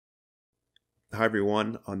Hi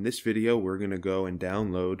everyone, on this video we're going to go and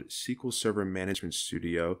download SQL Server Management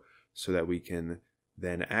Studio so that we can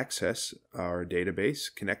then access our database,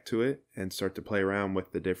 connect to it, and start to play around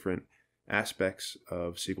with the different aspects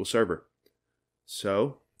of SQL Server.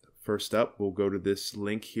 So first up, we'll go to this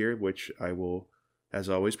link here, which I will, as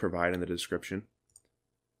always, provide in the description,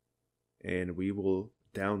 and we will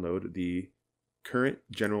download the current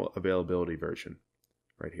general availability version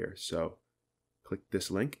right here. So click this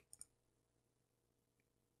link.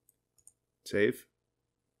 Save.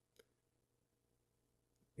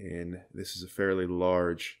 And this is a fairly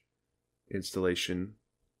large installation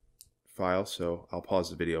file, so I'll pause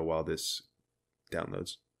the video while this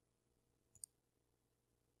downloads.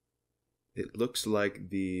 It looks like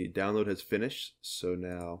the download has finished, so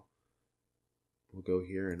now we'll go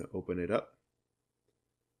here and open it up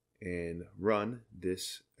and run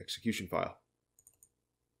this execution file.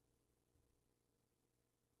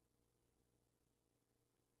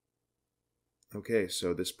 Okay,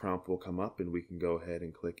 so this prompt will come up and we can go ahead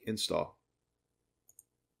and click install.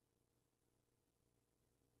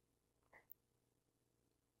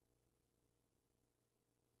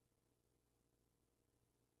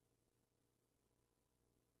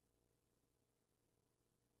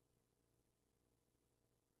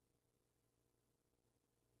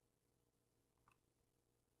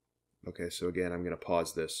 Okay, so again, I'm going to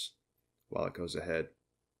pause this while it goes ahead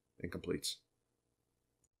and completes.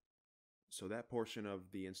 So that portion of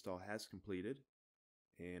the install has completed,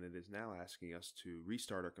 and it is now asking us to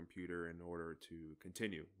restart our computer in order to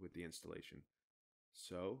continue with the installation.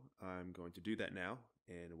 So I'm going to do that now,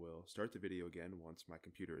 and we'll start the video again once my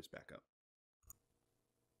computer is back up.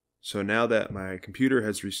 So now that my computer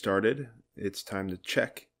has restarted, it's time to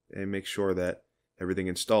check and make sure that everything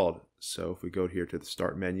installed. So if we go here to the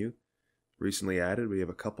Start menu, recently added, we have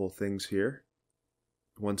a couple things here.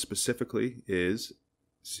 One specifically is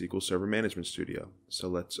SQL Server Management Studio. So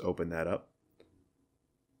let's open that up.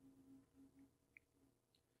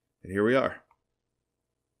 And here we are.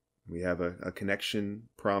 We have a connection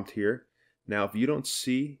prompt here. Now, if you don't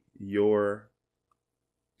see your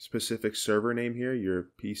specific server name here, your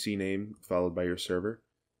PC name followed by your server,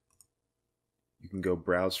 you can go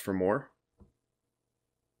browse for more,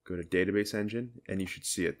 go to Database Engine, and you should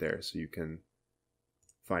see it there, so you can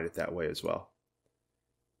find it that way as well.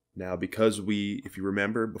 Now, because if you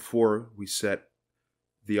remember, before we set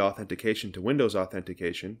the authentication to Windows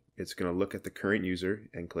authentication, it's going to look at the current user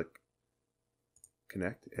and click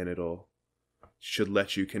connect, and should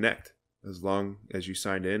let you connect as long as you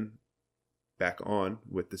signed in back on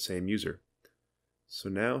with the same user. So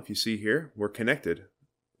now, if you see here, we're connected.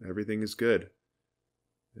 Everything is good.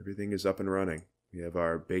 Everything is up and running. We have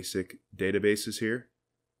our basic databases here.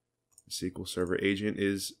 The SQL Server agent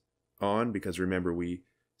is on because remember, we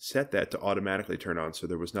set that to automatically turn on, so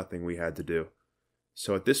there was nothing we had to do.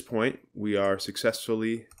 So at this point, we are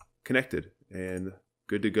successfully connected and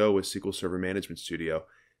good to go with SQL Server Management Studio.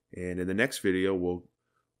 And in the next video, we'll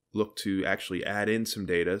look to actually add in some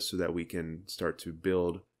data so that we can start to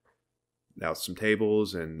build out some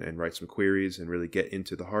tables and write some queries and really get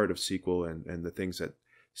into the heart of SQL and the things that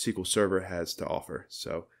SQL Server has to offer.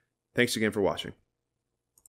 So thanks again for watching.